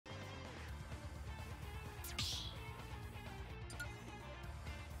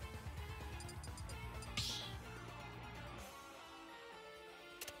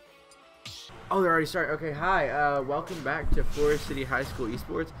Oh, they're already starting. Okay, hi. Welcome back to Forrest City High School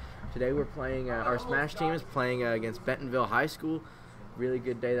eSports. Today we're playing, our Smash team is playing against Bentonville High School. Really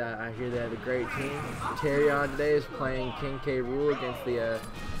good day. That I hear they have a great team. Terrion today is playing King K. Rool against the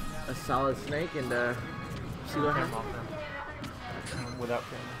a solid Snake, and see what happens. Without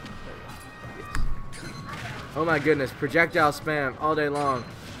Yes. Oh my goodness, projectile spam all day long.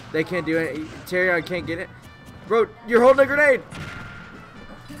 They can't do it. Terrion can't get it. Bro, you're holding a grenade.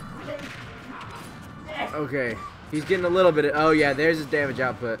 Okay, he's getting a little bit of, oh yeah, there's his damage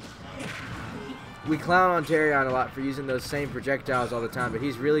output. We clown on Terrion a lot for using those same projectiles all the time, but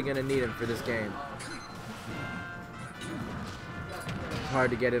he's really going to need them for this game. It's hard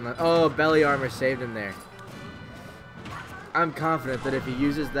to get in. Oh, belly armor saved him there. I'm confident that if he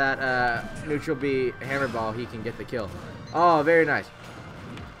uses that neutral B hammer ball, he can get the kill. Oh, very nice.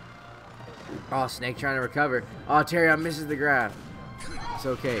 Oh, Snake trying to recover. Oh, Terrion misses the grab. It's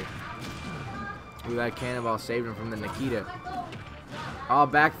okay. Ooh, that cannonball saved him from the Nikita. Oh,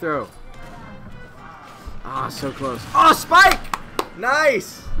 back throw. Ah, oh, so close. Oh, spike!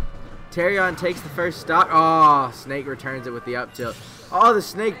 Nice! Terrion takes the first stock. Oh, Snake returns it with the up tilt. Oh, the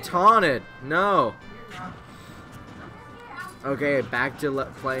Snake taunted. No. Okay, back to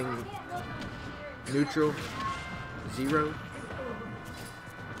playing neutral. Zero.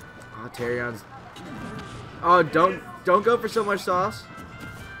 Oh, Terrion's. Oh, don't go for so much sauce.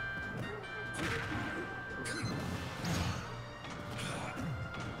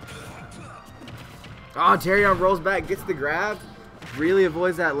 Oh, Terrion rolls back, gets the grab, really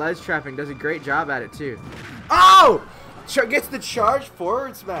avoids that ledge trapping, does a great job at it too. Oh! Gets the charge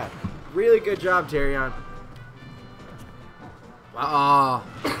forward smash. Really good job, Terrion. Oh,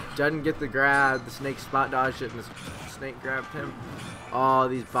 doesn't get the grab. The Snake spot dodged it and the Snake grabbed him. Oh,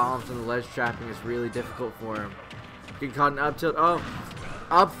 these bombs and the ledge trapping is really difficult for him. Getting caught in up tilt. Oh,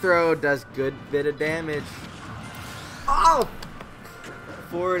 up throw does good bit of damage. Oh!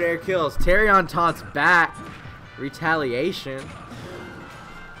 Forward air kills. Terrion taunts back. Retaliation.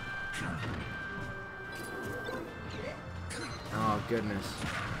 Oh goodness.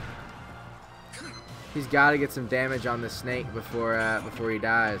 He's got to get some damage on the Snake before he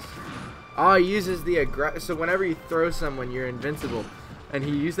dies. Oh, he uses the so whenever you throw someone, you're invincible, and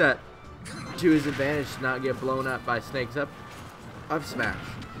he used that to his advantage to not get blown up by Snake's up smash.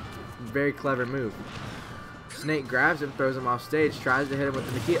 Very clever move. Snake grabs him, throws him off stage, tries to hit him with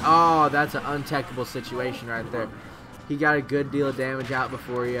the Nikita. Oh, that's an untechable situation right there. He got a good deal of damage out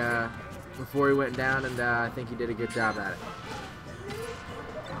before he went down, and I think he did a good job at it.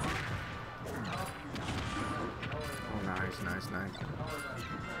 Oh, nice.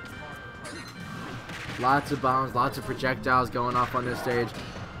 Lots of bombs, lots of projectiles going off on this stage.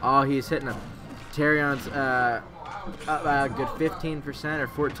 Oh, he's hitting him. Terrion's up a good 15% or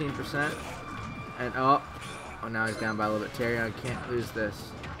 14%, and oh, now he's down by a little bit. Terrion can't lose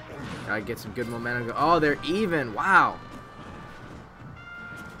this. Gotta get some good momentum. Oh, they're even. Wow.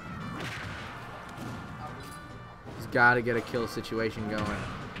 He's got to get a kill situation going.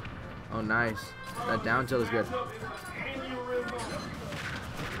 Oh, nice. That down tilt is good.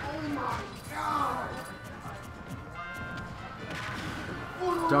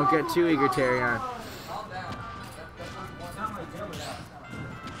 Don't get too eager, Terrion.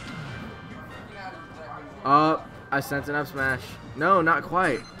 Oh, I sense an up smash. No, not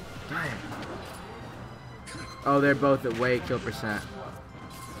quite. Dang. Oh, they're both at way kill percent.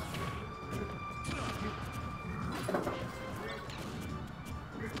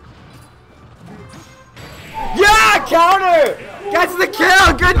 Yeah, counter! Gets the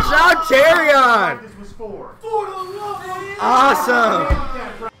kill! Good job, Terrion! Awesome!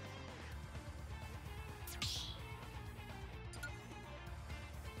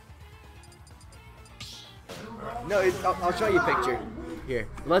 No, I'll show you a picture. Here,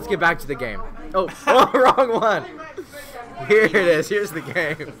 let's get back to the game. Oh, wrong one. Here it is. Here's the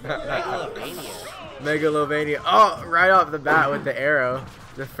game. Megalovania. Oh, right off the bat with the arrow.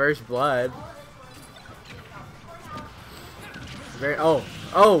 The first blood.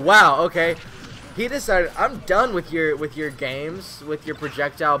 Oh, wow. Okay. He decided, I'm done with your games, with your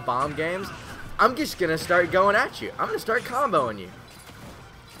projectile bomb games. I'm just gonna start going at you. I'm gonna start comboing you.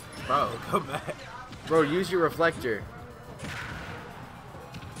 Bro, go back. Bro, use your reflector.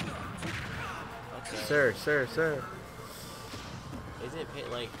 Okay. Sir. Isn't Pit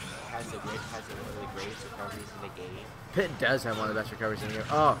has one of the greatest recoveries in the game? Pit does have one of the best recoveries in the game.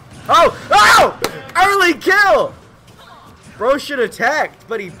 Oh! Early kill! Bro should have tagged,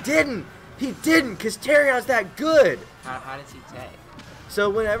 but he didn't. He didn't, because Terrion's that good. How does he tag? So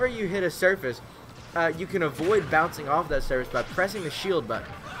whenever you hit a surface, you can avoid bouncing off that surface by pressing the shield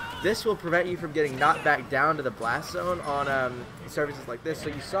button. this will prevent you from getting knocked back down to the blast zone on surfaces like this. So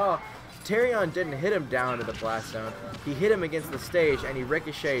you saw Terrion didn't hit him down to the blast zone. He hit him against the stage, and he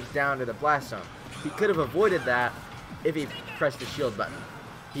ricocheted down to the blast zone. He could have avoided that if he pressed the shield button.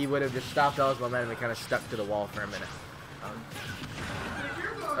 He would have just stopped all his momentum and kind of stuck to the wall for a minute.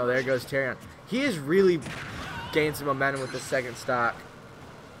 Oh, there goes Terrion. He has really gained some momentum with the second stock,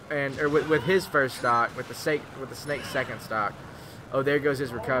 or with his first stock, with the Snake's second stock. Oh, there goes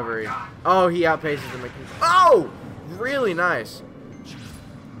his recovery. Oh, he outpaces him. Oh, really nice.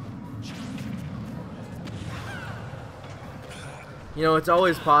 You know, it's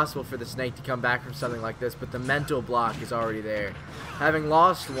always possible for the Snake to come back from something like this, but the mental block is already there. Having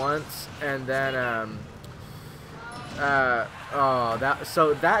lost once, and then,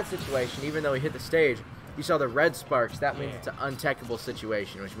 so that situation, even though he hit the stage, you saw the red sparks. That means it's an untechable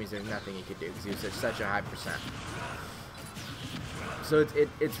situation, which means there's nothing he could do because he was at such a high percent. So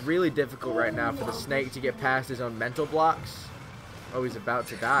it's really difficult right now for the Snake to get past his own mental blocks. Oh, he's about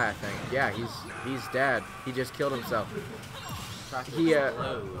to die, I think. Yeah, he's dead. He just killed himself.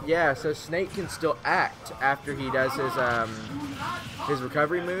 Yeah, so Snake can still act after he does his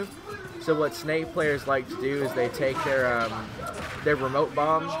recovery move. So what Snake players like to do is they take their remote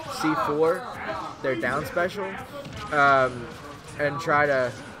bomb C4, their down special, and try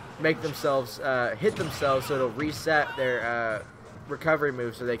to make themselves hit themselves so it'll reset their recovery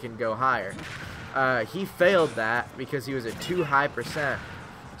move so they can go higher. He failed that because he was at too high percent,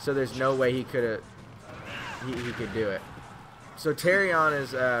 so there's no way he could do it. So Terrion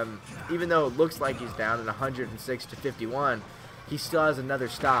is, even though it looks like he's down at 106 to 51, he still has another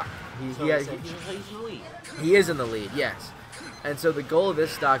stock. He's in the lead. He is in the lead, yes. And so the goal of this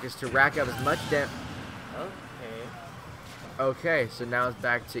stock is to rack up as much damage. Okay, so now it's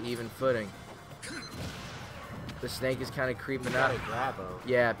back to even footing. The Snake is kind of creeping up.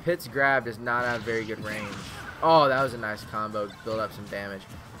 Yeah, Pit's grab is not out of very good range. Oh, that was a nice combo. Build up some damage.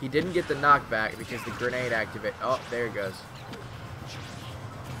 He didn't get the knockback because the grenade activated. Oh, there it goes.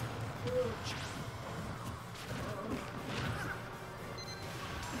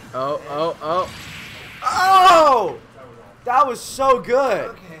 Oh! That was so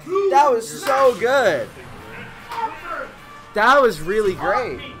good. That was so good. That was really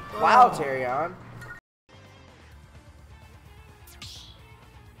great. Wow, Terrion.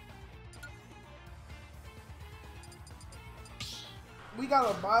 We got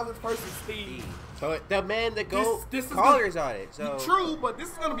a Violet versus Steve. So the man that Collier's on it. So true, but this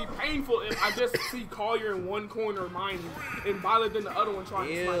is gonna be painful if I just see Collier in one corner mining and Violet in the other one trying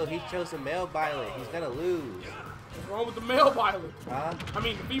to snipe. He chose a male Violet. He's gonna lose. What's wrong with the male Violet? Huh? I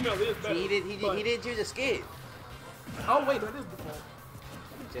mean, the female is better. He didn't choose a skit. Oh wait, that is the fault.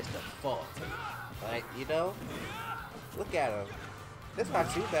 Just a fault. Like, you know, look at him. That's not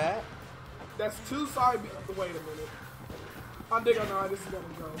too bad. That's two side. Wait a minute. I think I know how this is gonna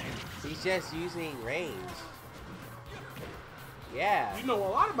go. He's just using range. Yeah. You know a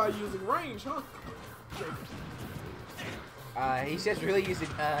lot about using range, huh? He's just really using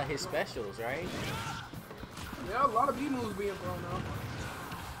his specials, right? Yeah, a lot of B moves being thrown out.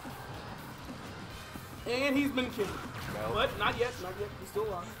 And he's been killed. No. But not yet, He's still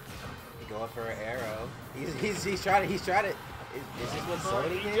alive. He's going for an arrow. He's trying to. Is this what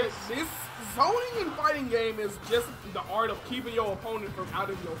zoning is? This zoning and fighting game is just the art of keeping your opponent from out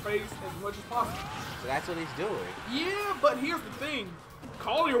of your face as much as possible. So that's what he's doing. Yeah, but here's the thing.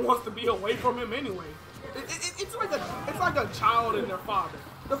 Collier wants to be away from him anyway. It's like a child and their father.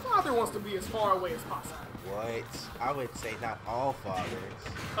 The father wants to be as far away as possible. What? I would say not all fathers.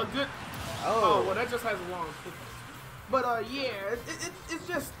 A good. Oh, well, that just has a long. But yeah, it's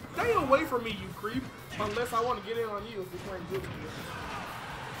just stay away from me, you creep. Unless I want to get in on you if you're playing good to you.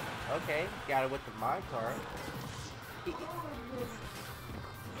 Okay, got it with the mind card.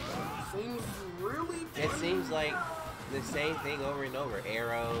 Seems really. It seems like the same thing over and over.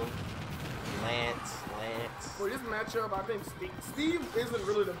 Arrow, Lance. For this matchup, I think Steve isn't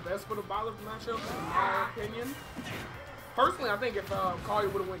really the best for the Violet matchup, in my opinion. Personally, I think if Collier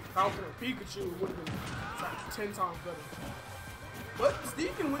would have went Falcon or Pikachu, it would have been like 10 times better. But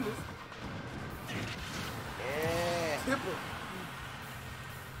Steve can win this. Yeah. Tipper.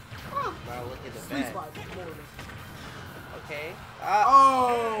 Now look at the back. Okay.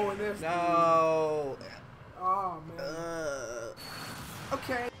 Oh, and there's no. Steve. Oh man.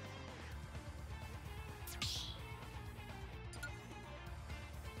 Okay.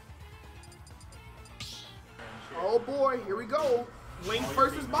 Oh boy, here we go. Link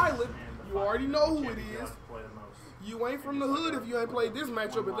versus Violet. You already know who it is. You ain't from the hood if you ain't played this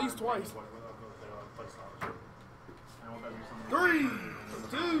matchup at least twice. 3,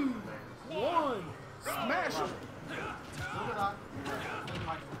 2, 1. Smash him.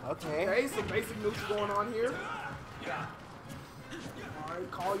 Okay. Okay, some basic neutral going on here.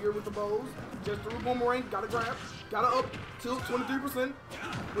 Alright, Collier with the bows. Just threw boomerang. Gotta grab. Gotta up tilt 23%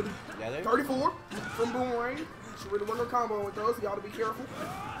 with 34 from boomerang. Should really want no combo with those. You gotta be careful.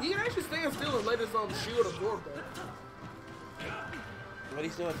 He can actually stand still and let his shield absorb that. But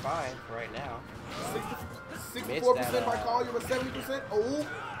he's doing fine for right now. 64% by Collier with 70%. Oh.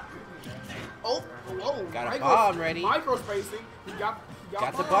 Oh, whoa. Got a bomb ready. Micro spacing. He got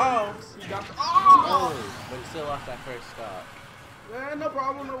the bombs. He got the Oh, but he still lost that first stock. Yeah, no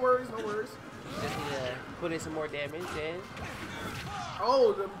problem. No worries. No worries. Just need to put in some more damage and.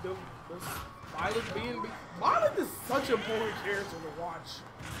 Oh, the Violet being. Violet is such a boring character to watch.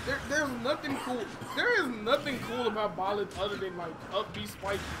 There's nothing cool. There is nothing cool about Violet other than like up B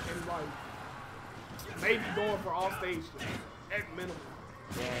spike and like maybe going for all stage at minimum.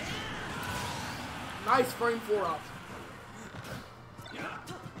 Yeah. Nice frame 4 out.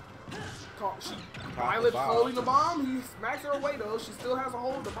 Violet holding the bomb. He smacks her away though. She still has a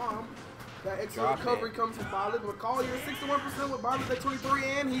hold of the bomb. That extra recovery comes from Violet. But Collier 61% with Violet at 23,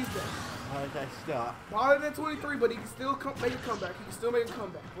 and he's dead. Stop. Violet at 23, but he can still make a comeback. He can still make a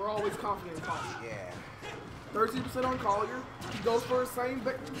comeback. We're always confident in Collier. Yeah. 13% on Collier. He goes for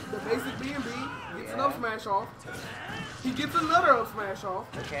the basic B&B. Gets an up smash off. He gets another up smash off.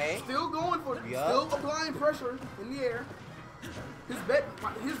 Okay. Still going for it. Still applying pressure in the air. His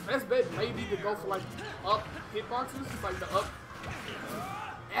best bet may be to go for like up hitboxes, like the up.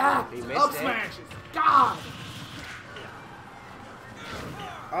 Yeah, up smashes. God.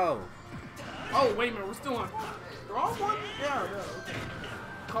 Oh. Oh, wait a minute. We're still on. The wrong one? Yeah, okay.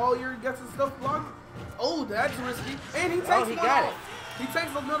 Collier gets his stuff blocked. Oh, that's risky. And he takes he got it. He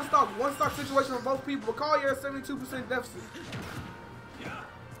takes another stock. One stock situation for both people. But Collier has 72% deficit.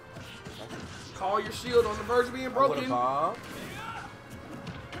 Collier shield on the verge of being broken. He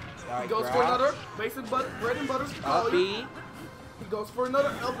goes for another basic bread and butter. Collier. He goes for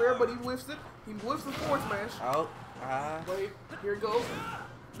another up air, but he whiffs it. He whiffs the forward smash. Oh. Wait, here it goes.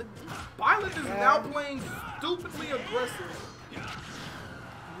 Violet is now playing stupidly aggressive.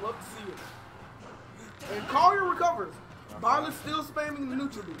 Love to see it. And Collier recovers. Violet's still spamming the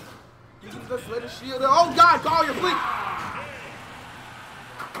neutral beat. He can just let his shield. Oh God, Collier, please.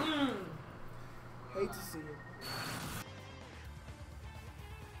 Hate to see it.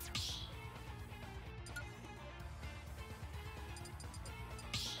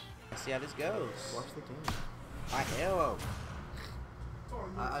 Let's see how this goes. Watch the game. I am.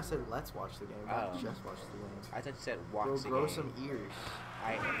 I said let's watch the game, not just watch the game. I thought you said watch the game. Grow some ears.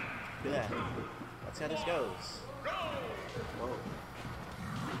 Yeah. Let's see how this goes. Whoa.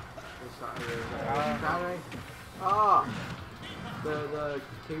 The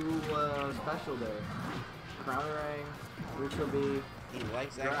K-Rule special there. Crownerang, neutral B. He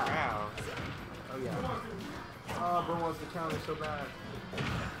likes that crown. Oh yeah. Oh, Bro wants to counter so bad.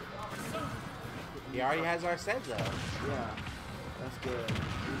 He already has our set though. Yeah. That's good.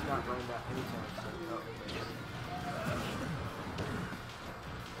 He's not running that anytime soon.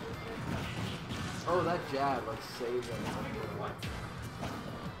 Oh, that jab, like, saved him.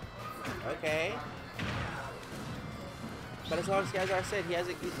 Okay. But as long as he has our set,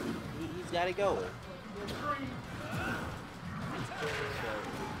 he's got it going.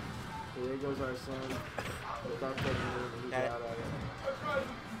 So there goes our son. With that technique, he's out of it.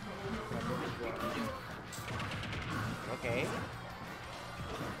 Okay.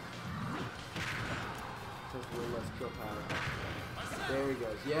 Just a little less kill power. There he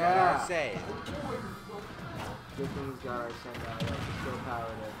goes. Yeah! Good thing he's got our son out. That's the kill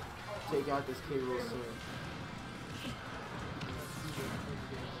power to take out this K-Rule soon.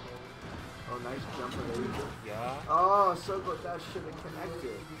 Oh, nice jumper there. Yeah. Oh, so good. That should have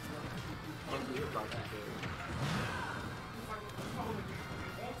connected. Monkey hitboxes there.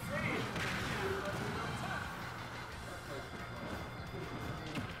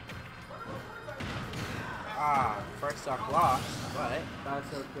 First stock lost, but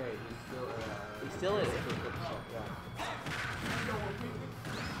that's okay. He's still in it. Yeah.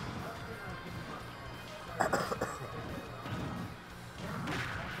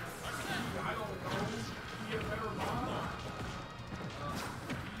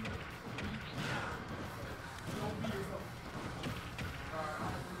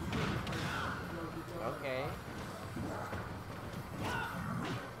 Okay.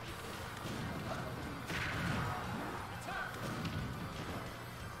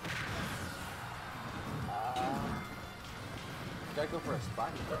 Should I go for a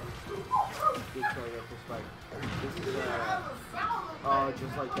spike? Big try to go for spike. This is oh,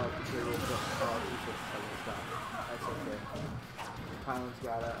 just like that. The table is second stop. That's okay. Kylan's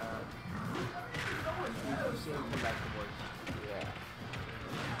gotta you've seen him come back from worse. Yeah.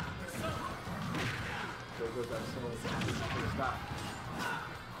 So it goes that same stop.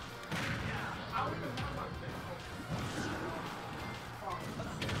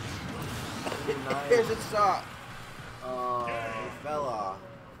 Here's a shot. Oh, It fell off.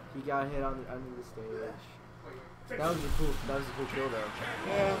 he got hit on the under the stage. That was a cool kill though.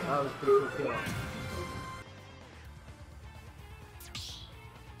 Yeah. That was a pretty cool kill.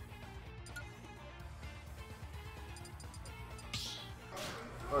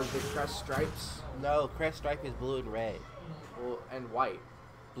 Or is it crest stripes? No, crest stripe is blue and red. Well, and white.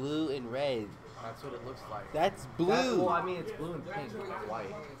 Blue and red. That's what it looks like. That's blue. Well, I mean, it's blue and pink, not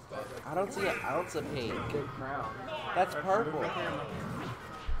white. But I don't see an ounce of pink. big crown. That's purple. Oh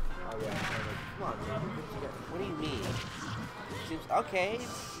yeah. Come on, man. What do you mean? Seems okay.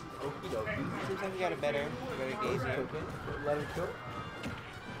 Okie dokie. Seems like you got a better game here. Cooking. Let him cook.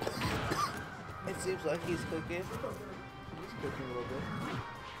 It seems like he's cooking. He's cooking a little bit.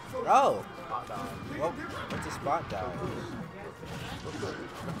 Oh, Hot dog. well, what's a spot dodge?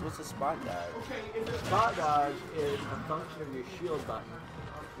 What's a spot dodge? Spot dodge is a function of your shield button,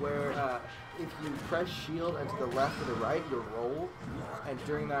 where if you press shield and to the left or the right, you'll roll, and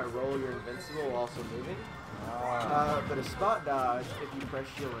during that roll, you're invincible while also moving. But a spot dodge, if you press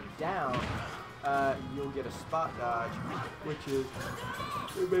shield and down, you'll get a spot dodge, which is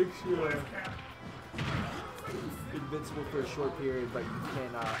it makes you invincible for a short period, but you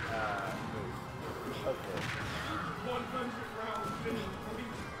cannot move. Okay. 100 rounds.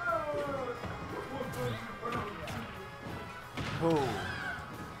 Boom.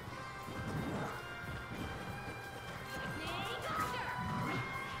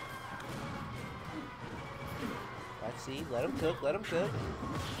 Let's see. Let him cook. Let him cook.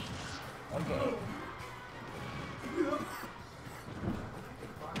 Okay.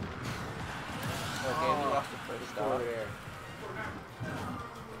 Okay, we lost the first stop. Over there.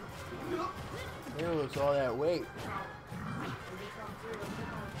 Ew, it's all that weight.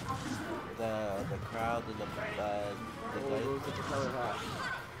 The crowd and the Those with the color hat.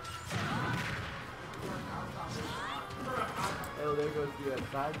 Oh, there goes the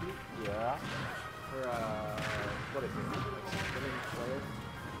side beat. yeah. For, what is it? Spinning flare?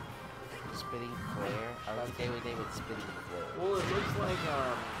 Spinning flare. I would say we name it spinning flare. Well, it looks like,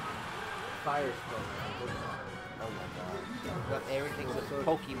 fire spray. Oh my god. But everything's a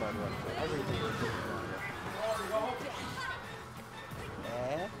Pokemon one. Everything is Pokemon.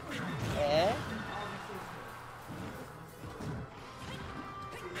 Eh? Eh?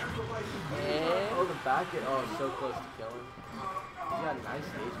 Eh? Oh, the back end. Oh, so close to killing. You got a nice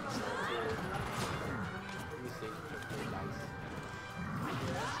stage control, too. These stage control pretty nice.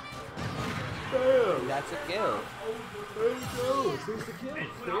 Damn! That's a kill. There you go. There's the kill.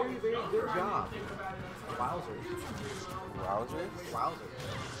 Very, very good job. Wowzers. Wowzers? Wowzers.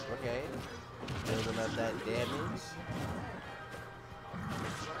 Okay. Building up that damage.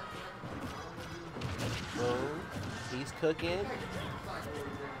 Boom. He's cooking.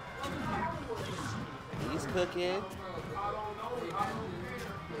 He's cooking.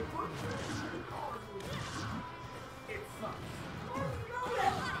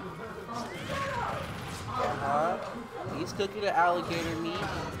 He's cooking the alligator meat.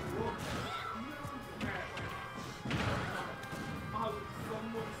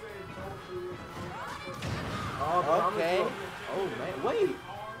 Oh, okay. Oh, man. Wait.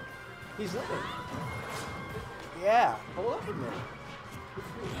 He's living. Yeah. Hold up a minute.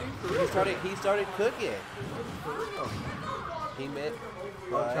 He started cooking. For real. He meant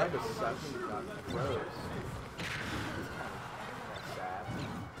I'm what? trying to suck and he got froze. That's sad.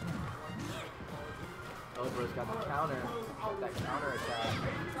 Elbow's got the counter. That counter attack.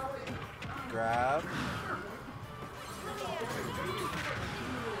 Grab.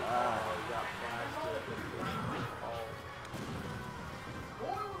 Oh, he got blasted.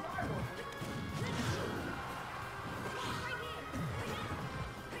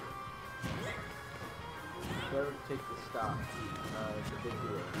 Whoever takes the stop, it's a big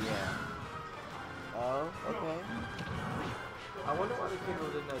deal. Yeah. Oh, okay. I wonder why the kid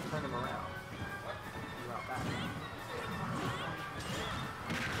didn't turn him around. He's not back.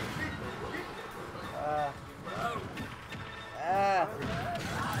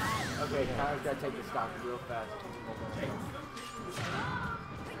 Okay, Tyler's got to take the stop real fast.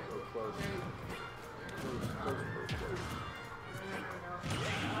 Go close. Close.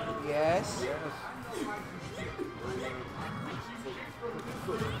 Yes. Yes.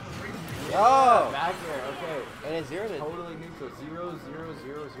 Oh! Back there, okay. And it's 0 to... Totally neutral. 0, 0,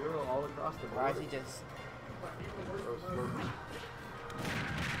 0, 0 all across the board. Why is he just...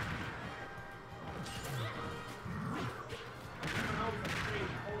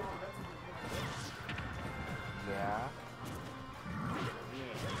 Yeah.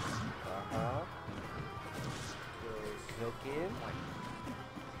 Uh-huh. Hook in.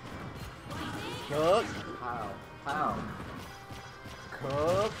 Cook. How? How?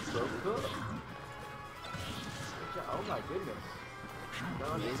 Cook. Cook. Oh my goodness. No,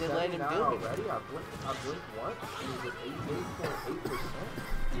 Is it's it letting him down do it? already? I blinked once. He's at 88.8%.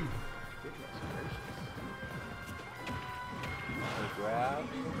 Goodness gracious. Good grab.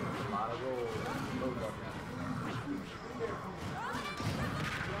 A lot of rolls.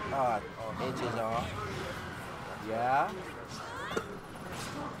 Inches off. Yeah.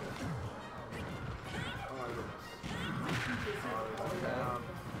 Oh my goodness. Oh, down.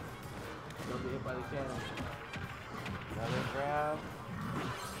 Don't be hit by the cannon. Another grab.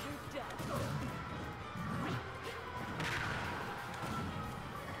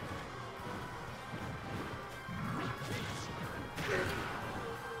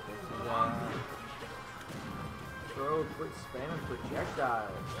 Bro, quit spamming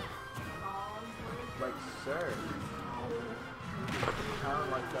projectiles. Like, sir. I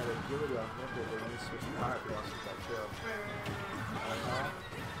don't like that agility on Nipple where you switch fire plus with that chill.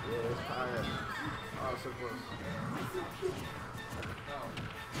 Yeah, it's fire. Oh, so close.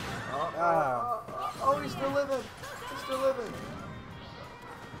 Oh, he's still living. He's still living.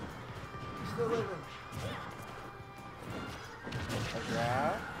 He's still living. A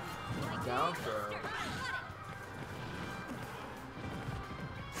grab. Down throw.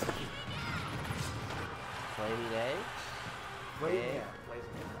 Flaming egg. Wait, Yeah. yeah.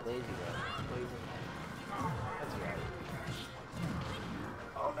 Blazing. Lazy egg. Blazing. That's right.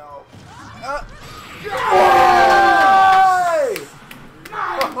 Oh no.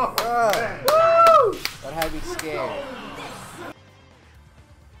 That had me scared.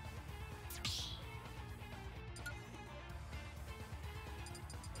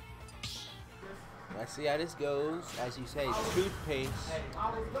 Let's see how this goes. As you say, toothpaste.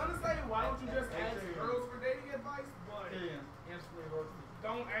 I was gonna say, why don't you just ask girls for dating advice? But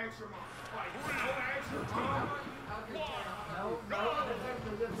don't ask your mom. Like, don't ask your mom.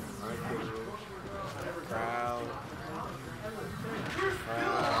 Crown.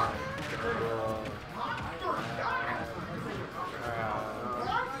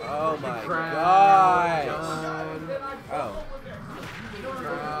 Oh my gosh. Oh.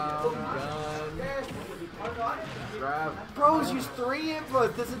 Bros use 3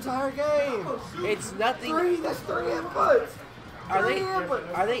 inputs this entire game. It's nothing. 3, that's 3 inputs. Are they? Three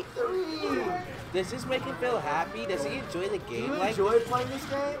inputs. Are they? 3. Does this make him feel happy? Does he enjoy the Do game? you Like, enjoy playing this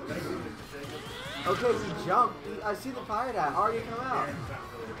game? Okay, he jumped. I see the pirate hat already come out.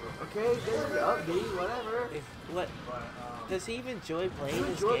 Okay, there's the up B, whatever. what? Does he even enjoy Do playing you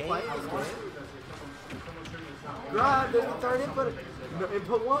this enjoy game? playing this game? Grab, there's the 3rd input. No,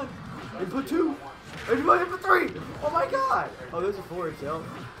 input 1, input 2, input 3. Oh my god. Oh, there's a forward tilt.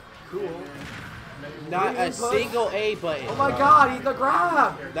 Cool. Not Three a inputs. single A button. Oh my god, he's the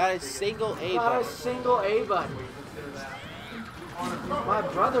grab. Not a single A Not a button. single A button. My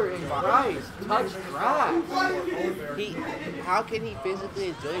brother in Christ, touch grass. How can he physically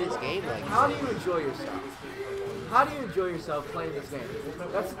enjoy this game like How this? do you enjoy yourself? How do you enjoy yourself playing this game?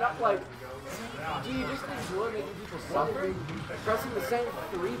 That's not like, do you just enjoy making people suffer? Pressing the same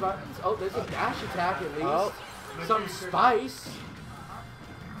 3 buttons? Oh, there's a dash attack at least. Oh. Some spice.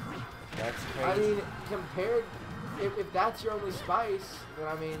 That's I crazy. mean, compared, if that's your only spice, then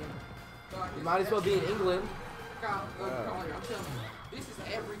I mean, you might as well be in England. I'm telling you, this is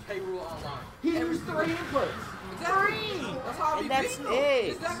every K rule online. He used 3 inputs. Exactly. That's how I be And that's beating him.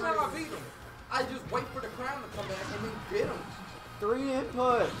 it. Exactly how I beat him. I just wait for the crown to come back and then get him. 3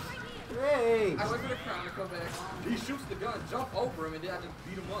 inputs. Great. I wait for the crown to come back. He shoots the gun, jump over him, and then I just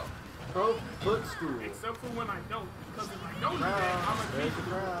beat him up. Pro foot school. Except for when I don't. Because if I don't do that, I'm a There's the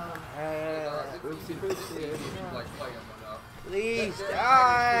crown. Oopsie poopsie. Like play him enough. Please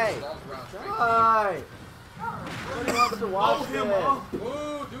die. Die. Nobody wants to watch this.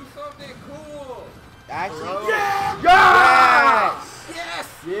 Ooh, do something cool. Actually, Yes! Yes.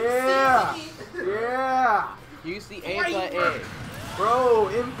 Yeah! Yeah! use the A button. Bro,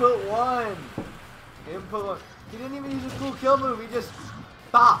 input 1. Input 1. He didn't even use a cool kill move. He just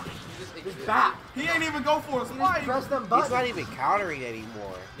bop. Just Bap. He ain't even go for a Just spike. press them He's buttons. not even countering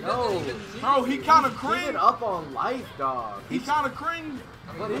anymore. No. Bro, he kind of Give cringed. it up on life, dog. He kind of cringed.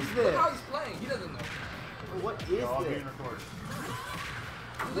 I mean, What is Look this? how he's playing. He doesn't know. What is this?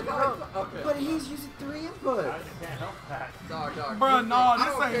 Look how he's okay. But he's using 3 inputs. Dog. Bruh, no, I this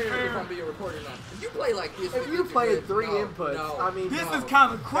don't ain't care fair. if I'm being recorded or not. If you play like this, If you play 3 inputs, no. I mean, This no. is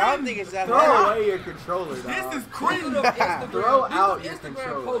kind of I don't think cringe. it's that Throw hard. away your controller, dog. This is These cringe. little Instagram, Throw these out little your Instagram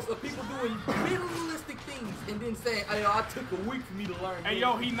controller. posts of people doing minimalistic things and then saying, "Hey, I took a week for me to learn." Hey, this."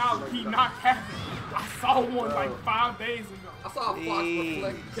 yo, he not capping. I saw one like 5 days ago. I saw a Fox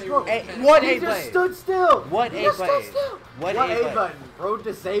reflect Bro, Hey, K-Roll. what He A just button? stood still. What He A just stood button? still. What What A A button? button? Bro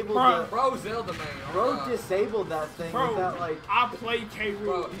disabled Bruh. the. Bro, Zelda man. Oh Bro my God. disabled that thing Bro, with that like. I play K.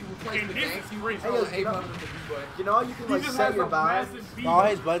 Bro, Rool, he replaced and the this game. is He cringe. Hey, replaced yo, the you A know- button with the B button. You know how you can He like just set has your a buttons. massive B. All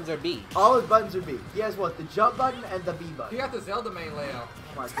his buttons are B. All his buttons are B. He has what? The jump button and the B He button. got the Zelda main layout.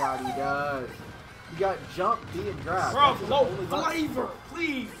 Oh my god, he does. You got jump, B, and grab. Bro, That's his low only button. flavor,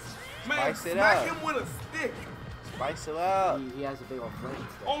 please. Man, Spice it smack up. him with a stick. Spice it up. He has a big old flame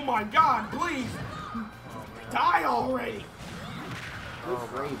stick. Oh my god, please. Die already. Good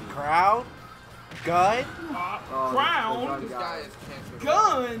gravy. Crowd. Gun. Oh, Crown. the This gun guy is cancer.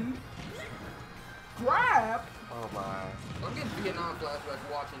 Gun. Grab. Oh my. I'm getting Vietnam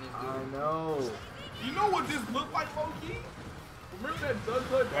flashbacks watching this I dude. know. You know what this looked like, low-key? Remember that Doug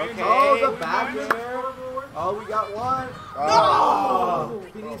Hood Okay. Banjo? Oh, the back air. Oh, we got one. Oh.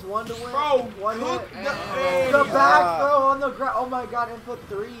 He needs one to win. Bro, one cook hit. the The egg. back throw on the ground. Oh my god, input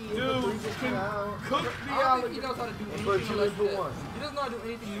 3. Input 3 Dude, just can came out. cook the I don't think he alligator. knows how to do Input anything 2, unless input that. 1. He doesn't know how to do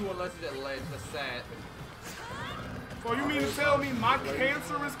anything new unless it's at ledge. That's sad. So you mean to tell me my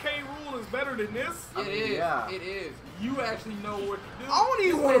cancerous K. Rool is better than this? I It mean, is. yeah. It is. You actually know what to do. I don't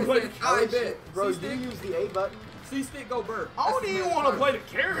even want to play the I character. bet. Bro, C-stick, you use the A button? C-stick, go bird. I don't even want to play the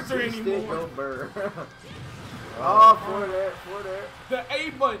character Stick, anymore. go burr. Oh, for there, for there. The A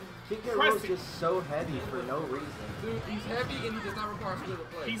button. King K. Press Rool's it. just so heavy for no reason. Dude, he's heavy and he does not require skill to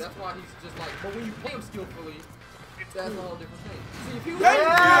play. He's- That's why he's just like, but when you play him skillfully, that's a whole different thing. See, if he was,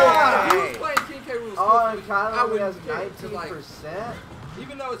 Yeah! if he was playing King K. Rool Oh, and skillfully, I Kylan only has wouldn't care. 'Cause, like, 19%.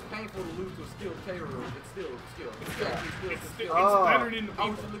 even though it's painful to lose to a skilled K. Rool, it's still skill. It's still skill. It's, skill. Oh. better than the I B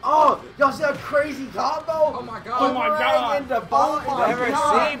was button. looking Oh, y'all see that crazy combo? Oh my god. Oh my god. Into ball, Oh my Never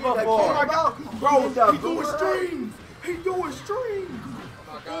god. seen before. Oh my god. Bro, Into he doing boomerang. strings. He doing strings.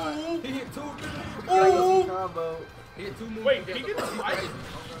 Oh my god. Ooh. He hit two. Crazy combo. He hit two moves. Wait, together. he gets He's right? crazy.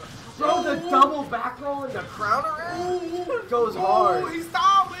 Bro, the double back roll and the crowner in goes hard. Oh, he's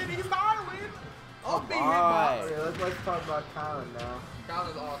styling. He's styling. Oh, big my. hitbox. Okay, let's talk about Kylan now.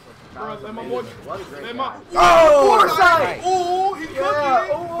 Kylan's awesome. Bro, Kylan's let my amazing. boy. What a great Let guy. my. Oh, Foresight. Foresight. Oh, he cooking. Yeah.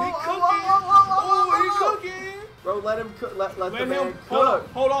 He Oh, cooking. oh, Oh, he oh. cooking. Bro, let him cook. Let the Let man him. Hold on.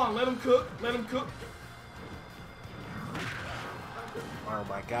 cook. Hold on. Let him cook. Let him cook. Oh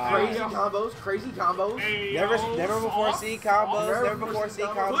my god. Crazy combos. Crazy combos. Hey, Never, yo, never before sauce, see sauce. combos. Never Never before before seen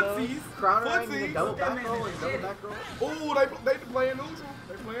see combos. combos. Footsies. Crowner and Footsies. the double back roll and double back roll. Oh, they playing neutral.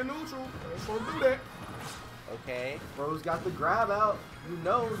 They playing neutral. They're supposed to do that. Okay. Bro's got the grab out. You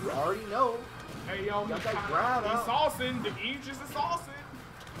know, you already know. Hey, yo, Got that grab he's out. saucing. The Aegis is saucing.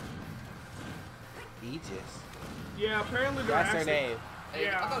 Aegis. Yeah, apparently they're That's their actually. name. Hey,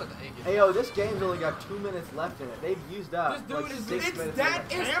 Yeah. I thought it was the Aegis. Hey, yo, this game's only got 2 minutes left in it. They've used up This dude like is- 6 It's minutes.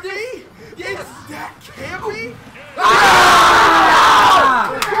 that in it. campy? It's that campy?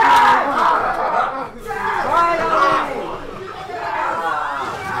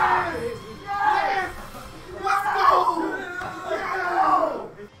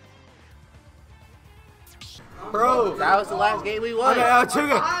 Bro, That was the last game we won. okay, I took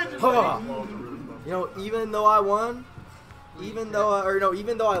it. Hold on. You know, even though I won, even though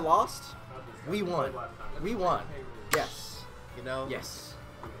I lost, we won. We won. Yes. You know? Yes.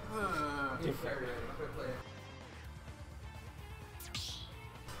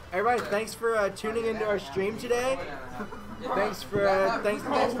 Everybody, thanks for tuning into our stream today. Thanks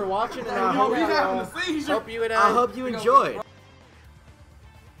for watching, and I Yo, hope he's having you, a seizure. Hope you and I hope you enjoyed.